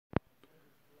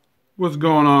What's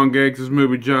going on, gigs? It's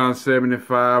Movie John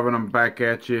 75, and I'm back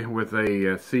at you with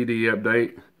a CD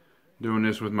update. Doing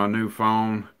this with my new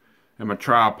phone and my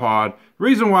tripod.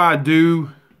 Reason why I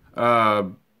do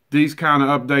these kind of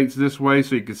updates this way,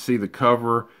 so you can see the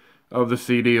cover of the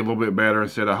CD a little bit better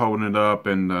instead of holding it up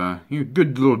and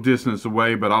good little distance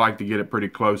away, but I like to get it pretty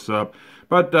close up.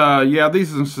 But yeah,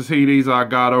 these are some CDs I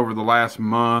got over the last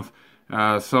month.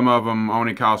 Some of them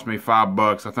only cost me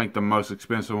 $5. I think the most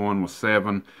expensive one was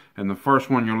 $7. And the first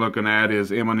one you're looking at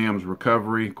is Eminem's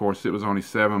Recovery. Of course, it was only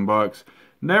 $7.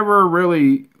 Never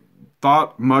really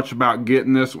thought much about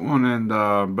getting this one, and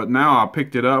but now I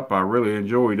picked it up. I really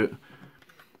enjoyed it.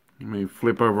 Let me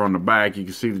flip over on the back. You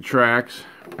can see the tracks.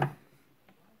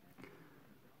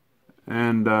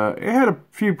 And it had a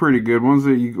few pretty good ones.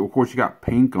 Of course, you got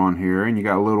Pink on here, and you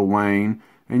got Lil Wayne,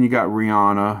 and you got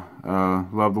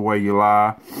Rihanna, Love the Way You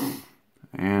Lie.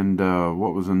 And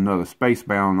what was another?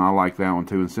 Spacebound, I like that one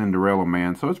too, and Cinderella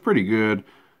Man. So it's pretty good.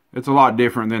 It's a lot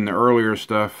different than the earlier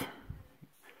stuff.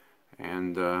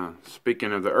 And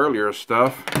speaking of the earlier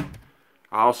stuff,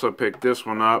 I also picked this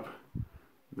one up,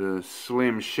 the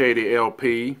Slim Shady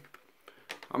LP.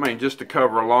 I mean, just the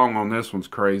cover along on this one's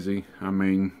crazy. I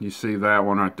mean, you see that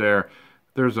one right there.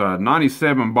 There's a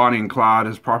 97 Bonnie and Clyde.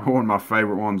 Is probably one of my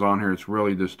favorite ones on here. It's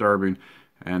really disturbing.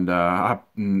 And I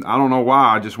don't know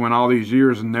why. I just went all these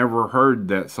years and never heard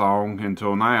that song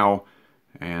until now.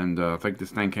 And I think this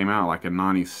thing came out like in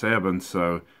 97.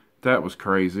 So that was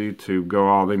crazy to go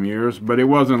all them years. But it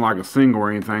wasn't like a single or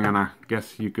anything. And I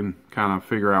guess you can kind of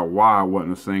figure out why it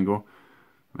wasn't a single.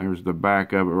 There's the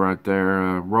back of it right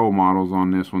there. Role models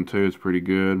on this one too. It's pretty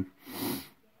good.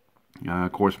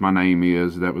 Of course, My Name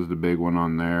Is. That was the big one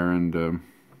on there. And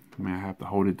I mean, I have to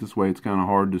hold it this way. It's kind of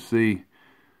hard to see.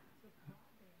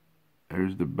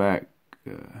 There's the back.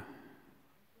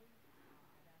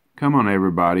 Come On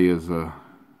Everybody is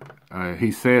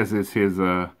he says it's his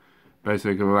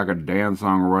basically like a dance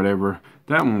song or whatever.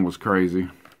 That one was crazy.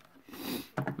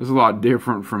 It's a lot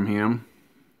different from him.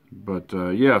 But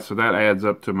yeah, so that adds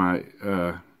up to my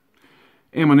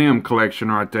Eminem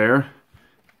collection right there.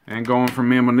 And going from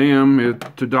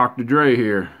Eminem to Dr. Dre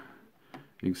here.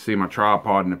 You can see my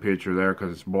tripod in the picture there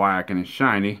because it's black and it's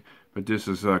shiny. But this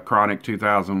is Chronic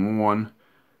 2001.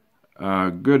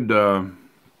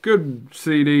 Good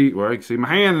CD. Well, you can see my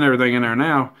hand and everything in there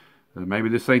now. Maybe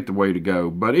this ain't the way to go.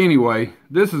 But anyway,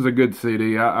 this is a good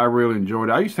CD. I really enjoyed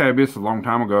it. I used to have this a long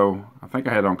time ago. I think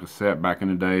I had it on cassette back in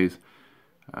the days.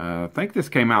 I think this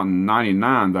came out in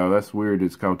 99, though. That's weird.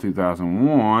 It's called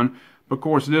 2001. But, of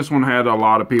course, this one had a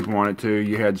lot of people on it, too.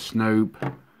 You had Snoop.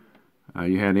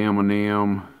 You had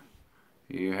Eminem.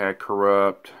 You had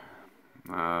Corrupt.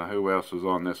 Who else was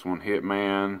on this one?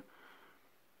 Hitman.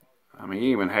 I mean,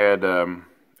 you even had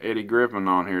Eddie Griffin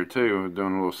on here too,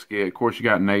 doing a little skit. Of course, you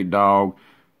got Nate Dogg.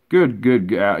 Good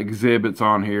exhibits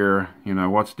on here. You know,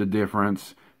 what's the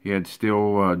difference? You had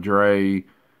Still Dre.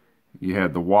 You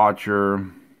had The Watcher.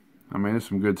 I mean, there's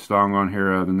some good song on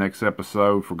here. The Next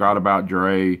Episode, Forgot About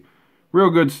Dre. Real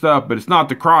good stuff, but it's not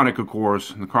The Chronic, of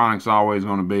course. The Chronic's always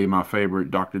going to be my favorite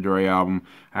Dr. Dre album.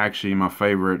 Actually, my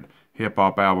favorite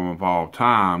hip-hop album of all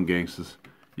time, gangsters.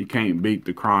 You can't beat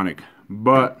The Chronic.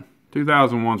 But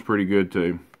 2001's pretty good,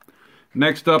 too.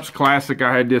 Next up's classic.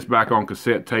 I had this back on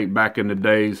cassette tape back in the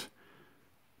days.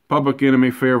 Public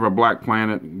Enemy, Fear of a Black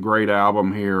Planet. Great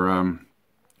album here.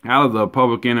 Out of the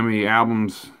Public Enemy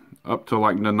albums up to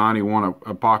like the 91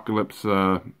 Apocalypse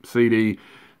CD,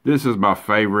 this is my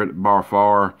favorite by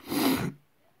far.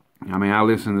 I mean, I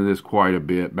listened to this quite a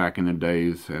bit back in the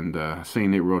days, and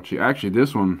seen it real cheap. Actually,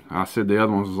 this one, I said the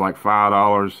other one was like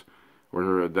 $5,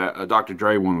 or that Dr.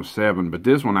 Dre one was $7, but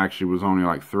this one actually was only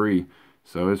like $3,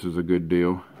 so this is a good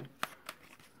deal.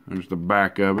 There's the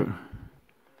back of it.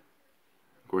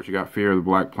 Of course, you got Fear of the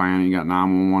Black Planet, you got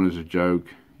 911 as a joke.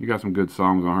 You got some good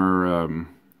songs on her.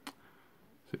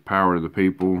 Power to the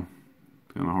People.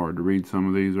 Kind of hard to read some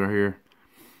of these right here.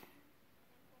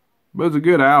 But it's a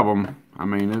good album. I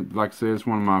mean, like I said, it's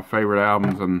one of my favorite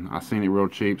albums, and I seen it real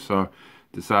cheap, so I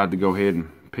decided to go ahead and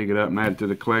pick it up and add it to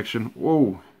the collection.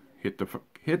 Whoa, hit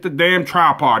the damn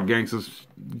tripod, gangsters.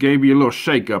 Gave you a little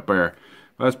shake up there.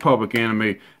 That's Public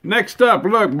Enemy. Next up,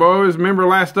 look, boys, remember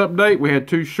last update? We had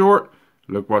Too Short.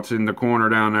 Look what's in the corner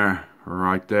down there.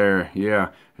 Right there, yeah.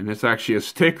 And it's actually a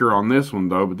sticker on this one,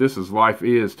 though, but this is Life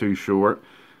Is Too Short.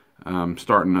 I'm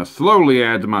starting to slowly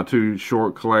add to my Too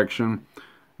Short collection.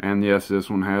 And yes, this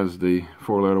one has the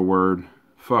 4-letter word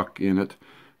fuck in it.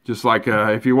 Just like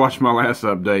if you watch my last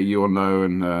update, you'll know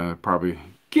and probably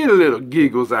get a little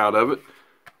giggles out of it.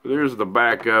 But there's the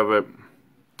back of it.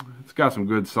 It's got some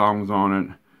good songs on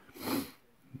it.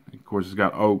 course, it's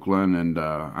got Oakland and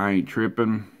I Ain't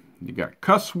Trippin'. You got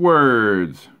Cuss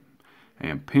Words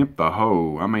and Pimp the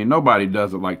Hoe. I mean, nobody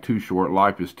does it like Too Short.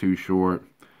 Life is Too Short.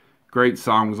 Great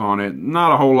songs on it.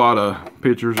 Not a whole lot of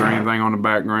pictures or anything on the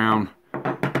background,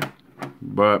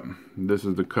 but this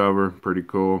is the cover. Pretty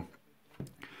cool.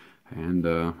 And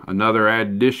another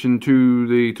addition to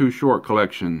the Too Short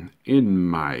collection in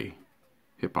my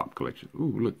hip-hop collection.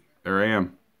 Ooh, look, there I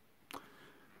am.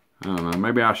 I don't know,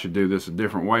 maybe I should do this a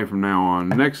different way from now on.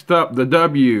 Next up, the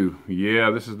W. Yeah,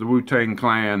 this is the Wu-Tang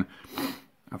Clan.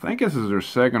 I think this is their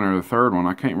second or the third one.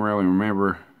 I can't really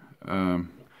remember.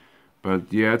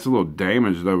 But yeah, it's a little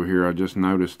damaged over here. I just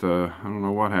noticed, I don't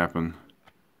know what happened.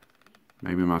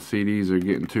 Maybe my CDs are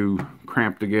getting too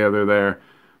cramped together there.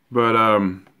 But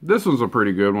this one's a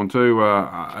pretty good one too.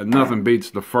 Nothing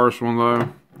beats the first one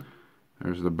though.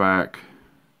 There's the back.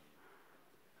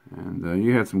 And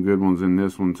you had some good ones in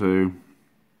this one too.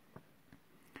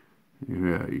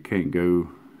 Yeah, you can't go.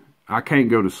 I Can't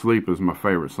Go to Sleep is my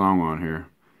favorite song on here.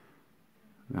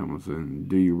 That was in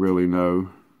Do You Really Know?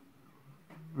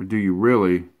 Or Do You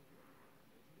Really?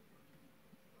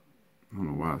 I don't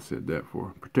know why I said that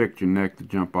for. Protect Your Neck to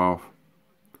Jump Off.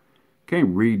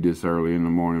 Can't read this early in the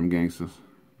morning, gangsters.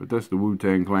 But that's the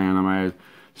Wu-Tang Clan. I'm going to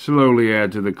slowly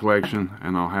add to the collection.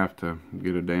 And I'll have to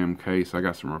get a damn case. I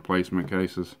got some replacement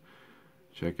cases.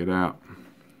 Check it out.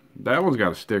 That one's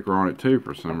got a sticker on it too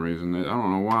for some reason. I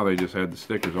don't know why they just had the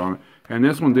stickers on it. And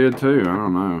this one did too. I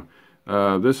don't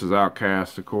know. This is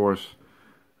Outkast, of course.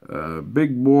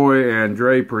 Big Boy and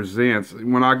Dre Presents.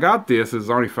 When I got this, it's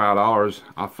only $5.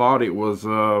 I thought it was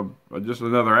just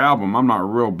another album. I'm not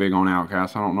real big on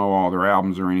Outkast. I don't know all their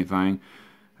albums or anything.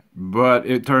 But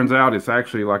it turns out it's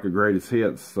actually like a greatest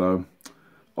hits. So,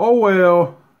 oh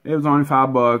well. It was only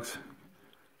 $5.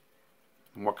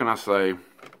 What can I say?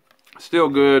 Still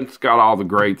good. It's got all the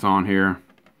greats on here.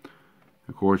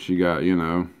 Of course, you got, you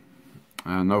know,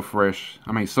 So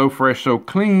Fresh, So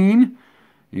Clean.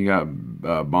 You got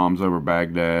Bombs Over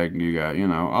Baghdad. You got, you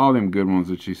know, all them good ones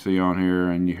that you see on here.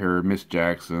 And you heard Miss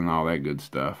Jackson, all that good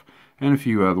stuff. And a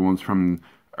few other ones from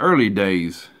early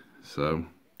days. So,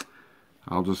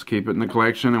 I'll just keep it in the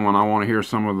collection. And when I want to hear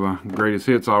some of the greatest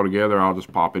hits all together, I'll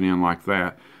just pop it in like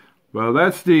that. Well,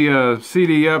 that's the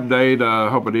CD update. I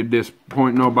hope I didn't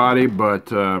disappoint nobody.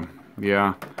 But,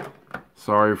 yeah,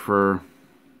 sorry for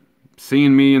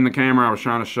seeing me in the camera. I was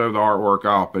trying to show the artwork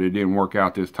off, but it didn't work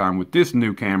out this time with this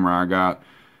new camera I got.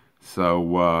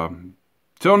 So,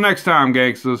 till next time,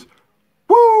 gangsters.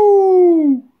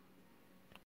 Woo!